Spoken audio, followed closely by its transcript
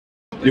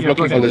You're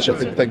blocking for the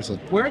shipping. Thanks, sir.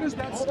 Where does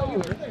that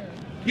scholar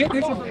get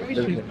this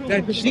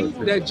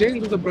information that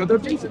James was the brother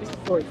of Jesus?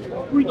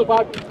 Through the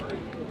Bible.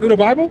 Through the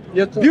Bible?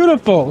 Yes, sir.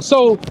 Beautiful.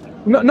 So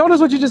notice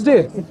what you just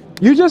did.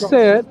 You just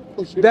said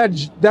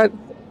that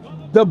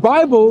the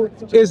Bible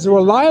is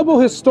reliable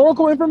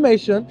historical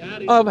information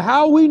of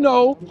how we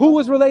know who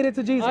was related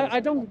to Jesus. I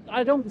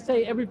don't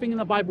say everything in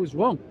the Bible is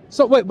wrong.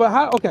 So wait, but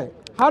how? Okay,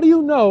 how do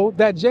you know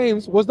that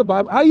James was the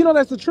Bible? How do you know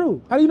that's the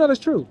truth? How do you know that's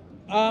true?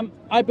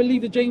 I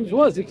believe that James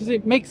was, because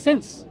it makes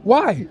sense.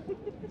 Why?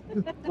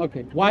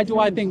 Okay, why do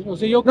I think?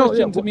 So your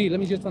question to me, let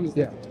me just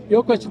understand. Yeah.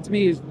 Your question to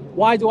me is,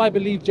 why do I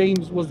believe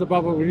James was the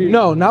brother of Jesus?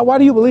 No, not why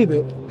do you believe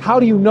it. How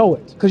do you know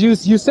it? Because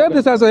you said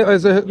this as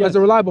a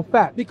reliable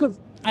fact. Because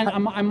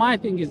and my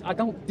thing is, I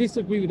don't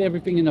disagree with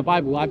everything in the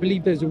Bible. I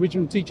believe there's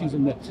original teachings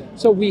in there.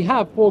 So we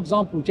have, for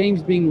example,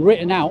 James being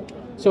written out.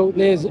 So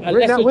there's a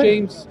lesser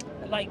James.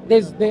 Like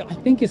I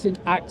think it's in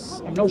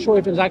Acts. I'm not sure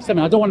if it's Acts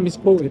 7. I don't want to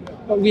misquote it.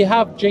 But we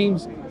have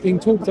James being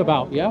talked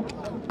about, yeah.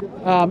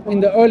 In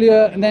the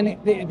earlier, and then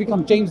it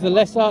becomes James the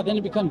Lesser. Then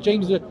it becomes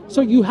James the.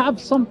 So you have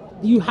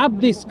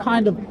this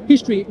kind of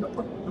history.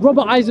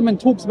 Robert Eisenman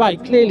talks about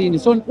it clearly in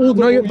his own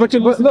order. No, but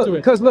look,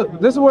 because look,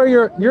 this is where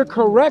you're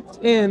correct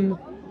in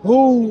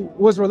who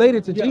was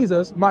related to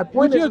Jesus. My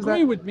point Would you is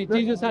agree with me?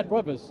 Jesus had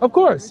brothers. Of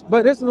course,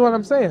 but this is what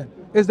I'm saying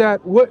is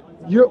that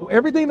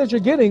everything that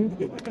you're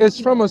getting is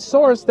from a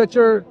source that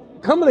you're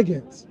coming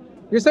against.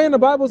 You're saying the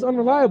Bible is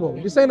unreliable.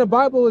 You're saying the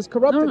Bible is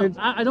corrupted.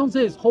 No, I don't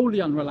say it's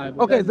wholly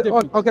unreliable. Okay,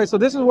 okay. So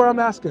this is where I'm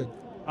asking.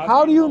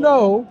 How do you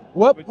know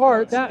what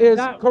parts is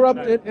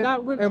corrupted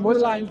and what's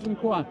relies on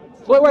Quran?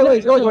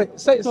 Wait.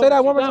 Say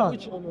that one more time.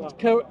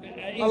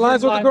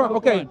 Aligns with the Quran.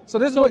 Okay, so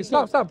this is what.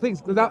 Stop,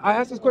 please. Because I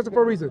asked this question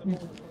for a reason.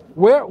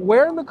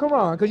 Where in the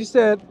Quran? Because you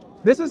said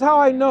this is how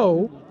I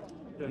know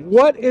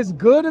what is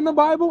good in the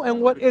Bible and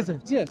what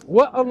isn't. Yes.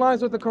 What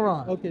aligns with the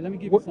Quran? Okay, let me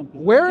give you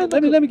something.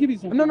 Let me give you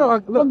something. No.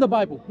 Look, from the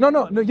Bible.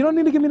 No. You don't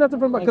need to give me nothing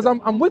from because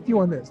I'm with you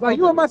on this. Like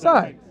you on my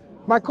side.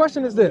 My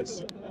question is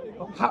this: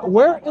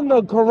 where in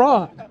the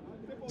Quran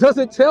does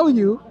it tell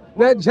you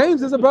that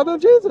James is a brother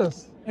of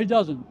Jesus? It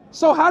doesn't.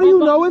 So how do you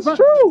know it's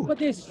true? But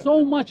there's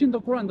so much in the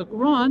Quran. The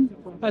Quran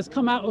has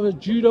come out of a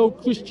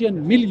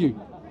Judeo-Christian milieu,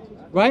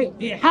 right?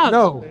 It has.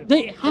 No.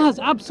 It has,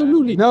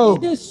 absolutely. No.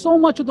 There's so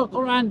much of the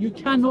Quran you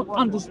cannot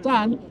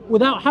understand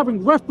without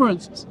having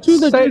reference to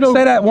the Judeo.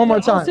 Say that one more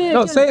time.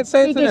 No, say it to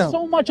them. There's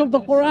so much of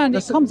the Quran.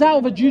 It comes out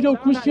of a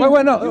Judeo-Christian.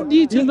 Wait, no. You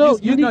need to know.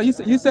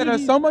 You said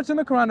there's so much in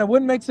the Quran that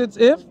wouldn't make sense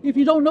if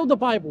you don't know the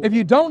Bible. If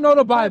you don't know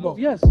the Bible.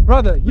 Yes.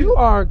 Brother,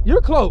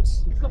 you're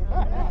close.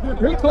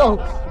 You're close.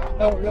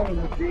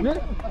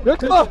 You're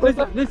close.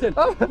 Listen.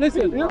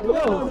 You're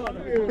close.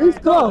 He's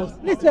close.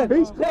 Listen.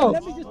 He's close.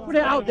 Let me just put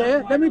it out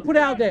there.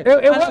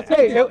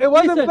 It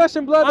wasn't flesh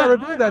and blood that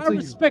revealed that to you.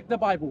 I respect the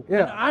Bible.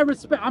 Yeah.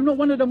 I'm not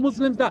one of the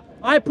Muslims that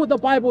I put the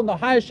Bible on the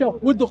higher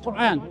shelf with the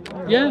Quran.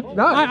 Yeah.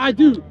 Nice. I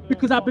do,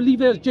 because I believe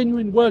there's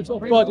genuine words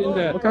of God in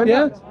there. Okay.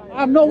 Yeah.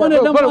 I'm not one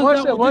of them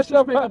ones that will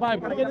disrespect the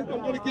Bible. I'm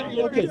going to give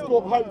you a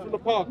escort home from the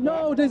park.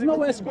 No, there's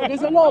no escort.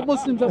 There's a lot of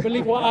Muslims that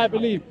believe what I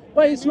believe,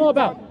 but it's not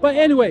about. But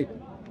anyway,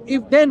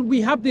 if then we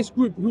have this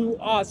group who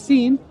are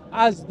seen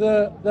as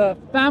the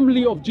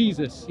family of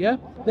Jesus, yeah.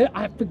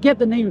 I forget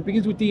the name. It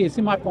begins with D. It's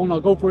in my phone.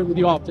 I'll go for it with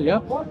you after. Yeah.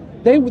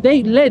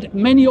 They led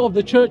many of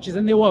the churches,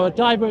 and they were a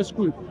diverse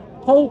group.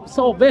 Pope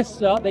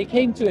Sylvester, they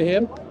came to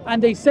him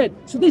and they said,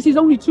 so this is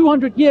only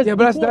 200 years. Yeah,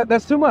 but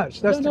that's too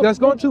much. That's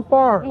going too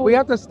far. No. We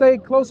have to stay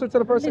closer to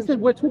the person. Listen,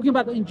 we're talking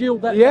about the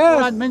Injil that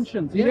Quran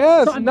mentions. Yeah?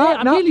 Yes, so I'm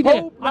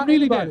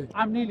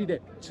nearly there.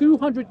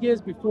 200 years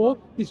before,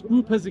 this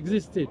group has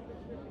existed.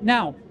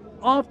 Now,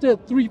 after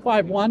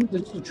 351,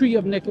 the Treaty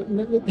of Nicaea.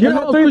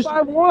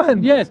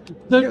 351. Yes,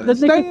 the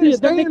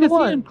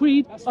Nicaean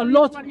Creed. A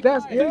lot.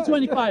 That's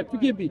 325.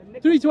 Forgive me.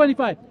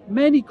 325.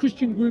 Many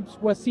Christian groups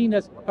were seen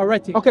as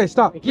heretic. Okay,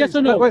 stop. Yes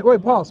or no?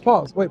 Wait. Pause.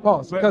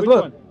 Because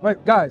look,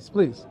 guys,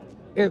 please.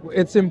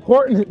 It's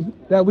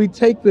important that we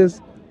take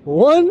this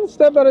one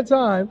step at a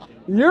time.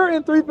 You're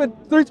in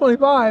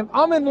 325.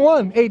 I'm in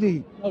 1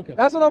 AD. Okay.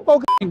 That's what I'm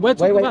focusing.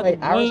 Wait.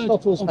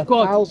 Aristotle's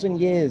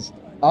 1,000 years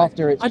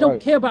after its I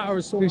don't care about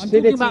Aristotle. I'm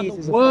talking about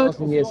the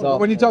word.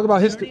 When you talk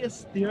about history,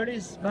 the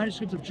earliest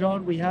manuscripts of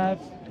John, we have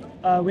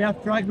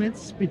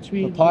fragments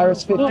between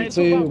Papyrus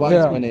 52,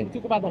 120.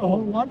 Talk about the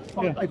whole one,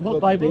 like whole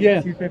Bible.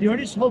 Yeah. The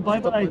earliest whole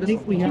Bible, I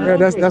think we have.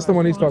 Yeah, that's the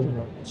one he's talking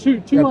about.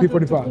 200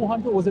 to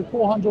 400. Was it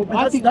 400?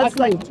 That's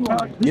like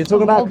 200. You're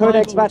talking about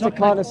Codex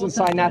Vaticanus and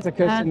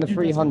Sinaiticus in the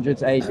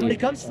 300s AD. When it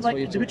comes to like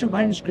individual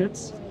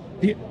manuscripts,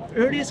 the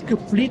earliest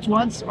complete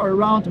ones are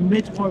around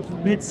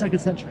mid-second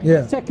century.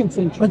 Yeah. Second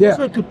century. But those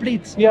are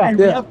complete. Yeah. And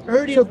we have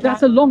earlier. So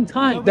that's a long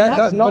time.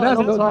 That's not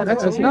a long time.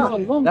 That's not a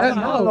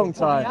long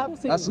time.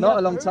 That's not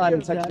a long time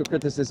in textual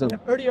criticism.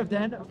 Earlier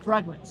than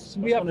fragments.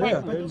 We have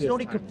fragments.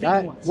 Only complete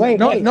ones.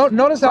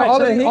 Notice how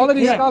all of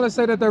these scholars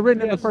say that they're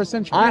written in the first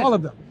century. All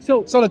of them.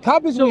 So the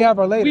copies we have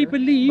are later. We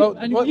believe,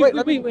 and we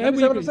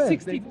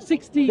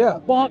 60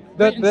 Mark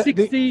written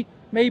 60.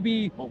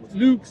 maybe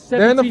Luke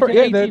They're in the 17 fir- to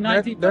yeah, 18, they're-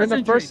 19. they're in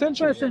the first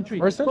century. First century.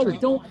 First But century. we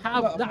don't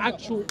have the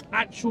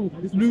actual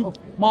Luke,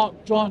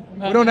 Mark, John.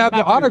 We don't have the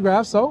Matthew.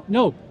 autographs, so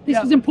No, this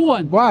is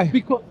important. Why?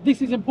 Because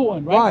this is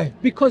important, right? Why?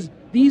 Because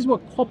these were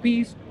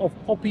copies of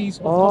copies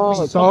of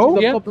copies. so?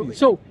 Yeah? Copies.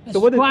 So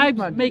what did scribes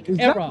these make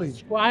exactly. error.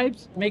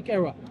 Scribes make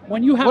error.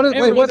 When you have What is,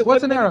 errors, wait,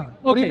 what's an error?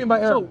 What do you mean by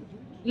error? So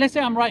let's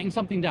say I'm writing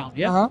something down.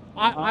 Yeah. Uh-huh.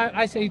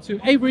 I say to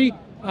Avery,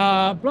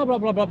 blah blah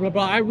blah blah blah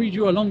blah. I read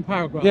you a long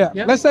paragraph. Yeah.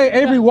 Let's say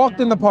Avery walked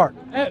in the park.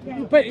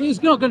 But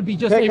it's not going to be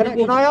just Can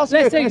Avery. I ask you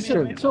a Let's say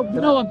question? so.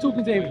 No, I'm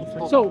talking to Avery.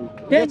 So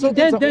then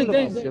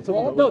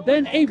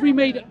then Avery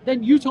made.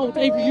 Then you told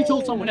Avery. You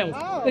told someone else.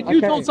 Then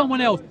you told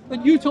someone else.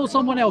 Then you told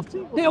someone else.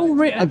 They're all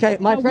written. Okay,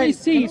 my And friend, we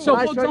see. So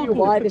can I for show you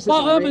example, why this is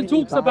Bart a Ehrman really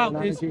talks bad about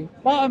this. analogy?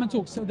 Bart Ehrman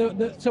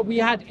talks. So we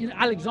had in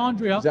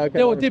Alexandria. Is that okay?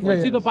 They were different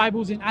Yeah, to the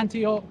Bibles in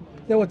Antioch.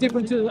 They were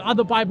different to the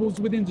other Bibles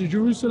within the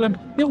Jerusalem.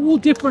 They're all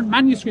different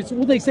manuscripts.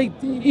 All they say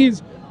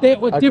is they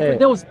were different.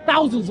 There was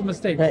thousands of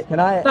mistakes. Okay, can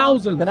I?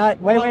 Thousands. Can I?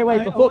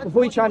 Wait.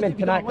 Before you chime in,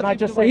 can I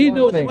just say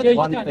one thing?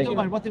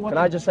 Can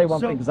I just say one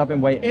thing? Because I've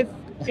been waiting.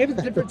 If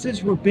the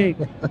differences were big,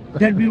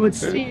 then we would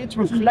see it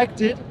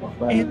reflected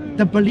in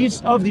the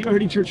beliefs of the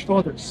early church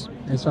fathers.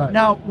 That's right.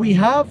 Now we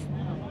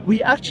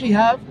actually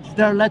have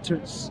their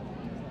letters,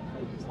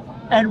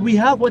 and we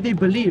have what they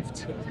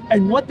believed,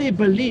 and what they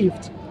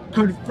believed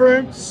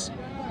confirms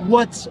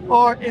what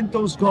are in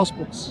those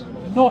gospels.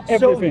 Not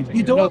everything. So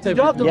you don't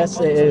have the Yes,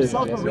 gospels it is.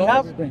 themselves,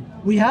 Yes.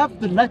 but we have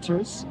the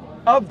letters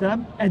of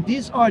them, and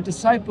these are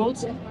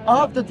disciples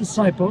of the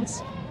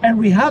disciples, and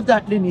we have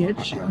that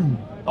lineage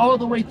all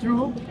the way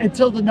through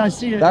until the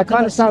Nicaea. That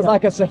kind of sounds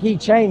like a Sahih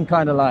chain,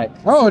 kind of like.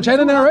 Oh, a chain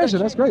of narration.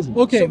 That's crazy.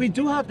 Okay. So we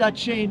do have that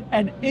chain,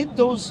 and in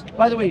those,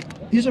 by the way,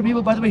 these are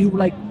people, by the way, who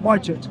like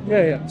martyred.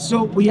 Yeah.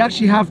 So we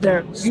actually have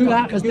their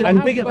stuff because they're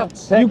big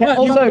events. Can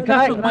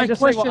I my just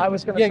say what question- I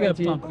was going Yeah, to go say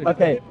to you? on, please.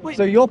 Okay,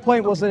 so your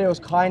point was that it was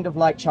kind of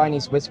like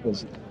Chinese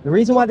whispers. The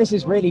reason why this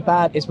is really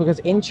bad is because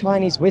in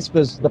Chinese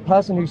whispers, the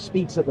person who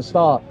speaks at the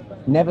start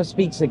never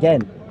speaks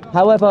again.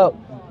 However,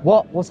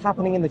 what was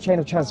happening in the chain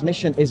of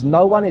transmission is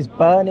no one is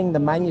burning the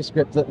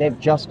manuscript that they've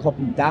just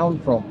copied down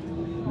from.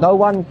 No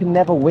one can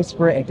never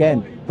whisper it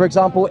again. For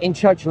example, in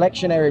church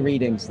lectionary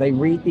readings, they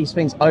read these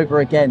things over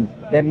again.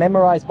 They're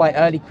memorized by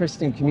early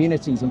Christian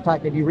communities. In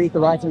fact, if you read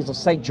the writings of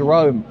St.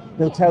 Jerome,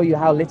 he'll tell you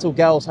how little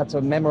girls had to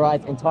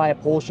memorize entire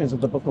portions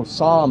of the book of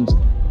Psalms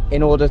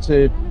in order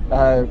to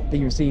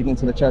be received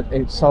into the church,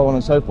 so on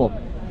and so forth.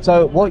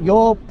 So what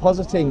you're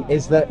positing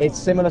is that it's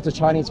similar to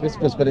Chinese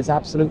whispers, but it's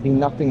absolutely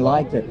nothing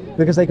like it,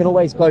 because they can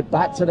always go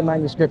back to the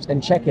manuscripts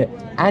and check it.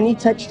 Any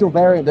textual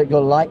variant that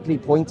you're likely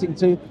pointing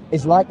to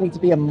is likely to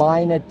be a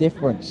minor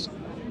difference.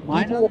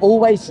 People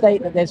always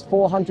state that there's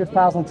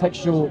 400,000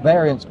 textual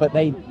variants, but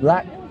they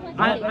lack.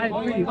 I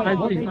agree.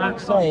 What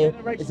they say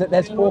is that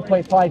there's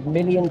 4.5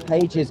 million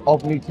pages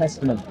of New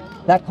Testament.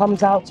 That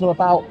comes out to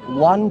about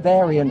one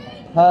variant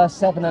per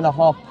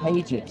 7.5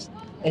 pages.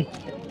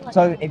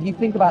 So if you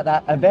think about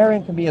that, a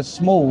variant can be as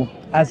small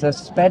as a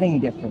spelling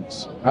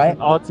difference, right?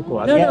 No,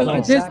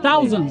 there's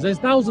thousands. There's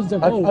thousands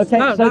of those. Okay,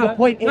 so the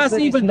point is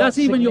that's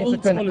even your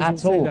own significant scholars at will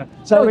say all. that.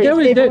 So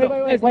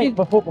No, wait,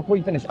 before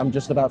you finish, I'm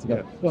just about to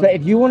go. So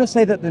if you want to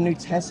say that the New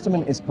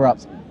Testament is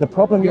corrupt, the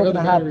problem you're going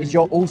to have is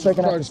you're also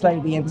going to have to say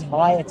the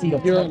entirety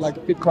of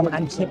texts from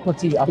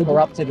antiquity are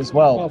corrupted as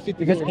well.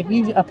 Because if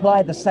you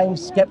apply the same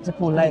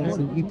skeptical lens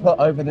that you put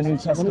over the New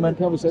Testament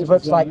to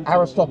books like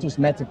Aristotle's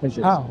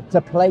Metaphysics,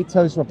 to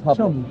Plato's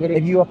Republic,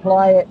 if you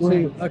apply it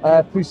to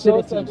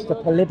Thucydides, to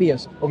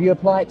Polybius, if you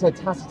apply it to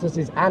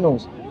Tacitus's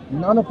Annals,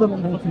 none of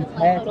them can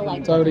compare to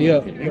It's already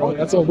up.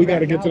 That's all. We got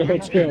to get to the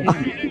hotel.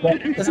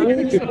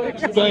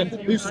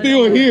 He's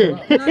still here.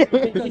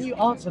 Can you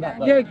answer that?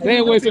 Though? They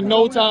ain't wasting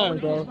no time,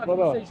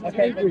 bro.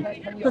 Okay.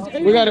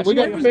 We got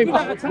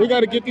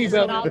to get these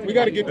up. We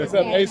got to get this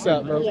up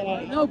ASAP,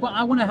 bro. No, but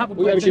I want to have a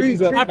We gotta get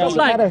these up.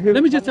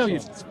 let me just tell you.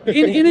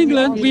 In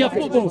England, we have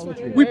football.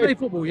 We play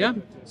football, yeah?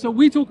 So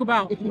we talk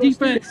about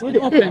defense and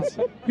offense.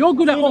 You're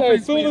good at offense, As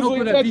but soon you're as not we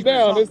good at touch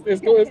down,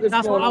 defense. it's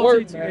That's what going to I'll work,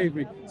 say to you, man.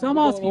 Avery. So I'm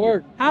asking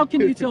you, how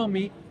can you tell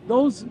me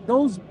those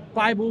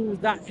Bibles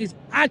that is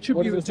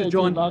attributed to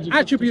John,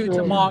 attributed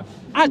to Mark,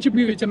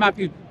 attributed to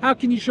Matthew, how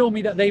can you show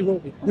me that they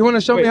wrote it? You want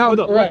to show me how?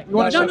 Right. You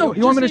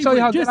want me to show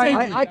you how? Just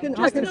Avery. I can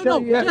show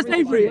you. Just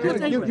Avery.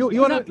 Just Avery.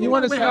 You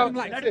want to see how?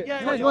 Like,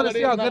 You want to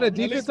see how good a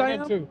defense I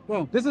am?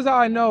 Well, This is how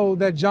I know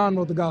that John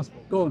wrote the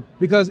gospel. go on.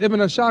 Because Ibn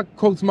Ashaq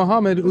quotes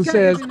Muhammad, who Forget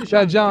says Ibn Ashaq.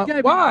 that John. Forget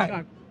Ibn Why?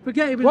 Ashaq.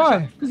 Forget Ibn Why?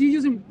 Ashaq. Because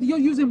you're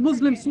using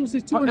Muslim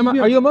sources too.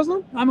 Are you a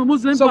Muslim? I'm a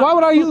Muslim. So but- why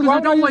would I use- because why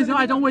would I use-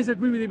 I don't always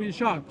agree with Ibn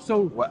Ashaq.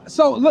 So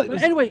So look.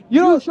 But anyway,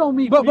 you you don't show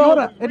me- But you hold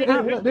know- on.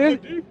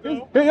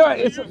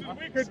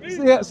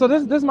 So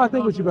this is my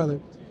thing with you, brother.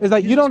 Is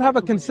that you don't have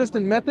a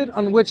consistent method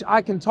on which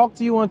I can talk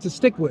to you on to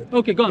stick with.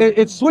 okay, go on.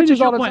 It switches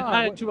Finish all your the point. I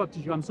time.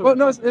 interrupted you. I'm sorry. Well,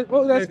 no,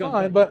 that's go on.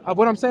 fine. But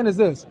what I'm saying is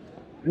this: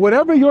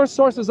 whatever your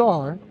sources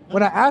are,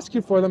 when I ask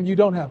you for them, you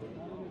don't have it.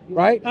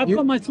 right? I've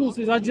got my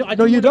sources. I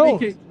No, you don't.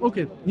 Make it,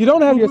 okay. You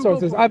don't have your We'll go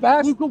sources. for I've it.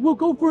 asked. We'll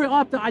go through it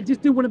after. I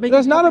just didn't want to make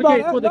That's it not about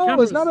complicated for the no.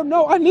 cameras. It's not.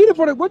 No, I need it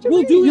for the. What you We'll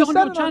mean? do You it on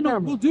said your it channel. camera.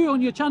 We'll do it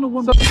on your channel.